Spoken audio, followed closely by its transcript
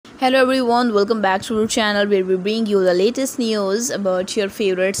Hello everyone, welcome back to our channel where we bring you the latest news about your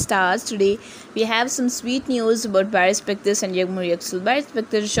favorite stars. Today we have some sweet news about Barış Baktaş and Yağmur Yüksel. Barış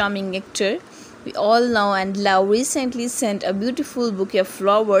Baktaş, a charming actor we all know and love, recently sent a beautiful bouquet of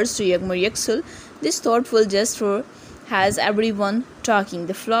flowers to Yağmur Yüksel. This thoughtful gesture has everyone talking.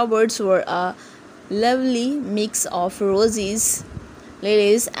 The flowers were a lovely mix of roses,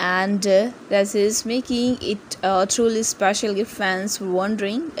 lilies and daisies, making it a truly special gift. Fans were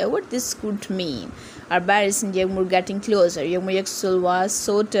wondering what this could mean. Are Barış and Yağmur getting closer? Yağmur Yüksel was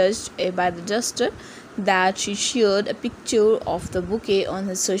so touched by the gesture that she shared a picture of the bouquet on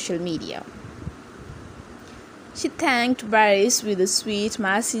her social media. She thanked Barış with a sweet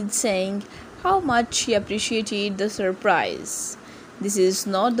message saying how much she appreciated the surprise. This is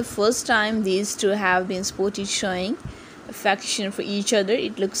not the first time these two have been spotted showing affection for each other.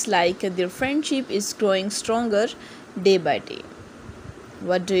 It looks like their friendship is growing stronger day by day.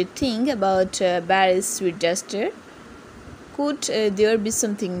 What do you think about Barry's sweet gesture? Could there be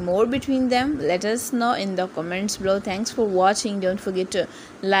something more between them? Let us know in the comments below. Thanks for watching. Don't forget to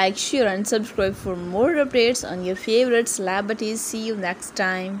like, share and subscribe for more updates on your favorite celebrities. See you next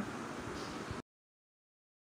time.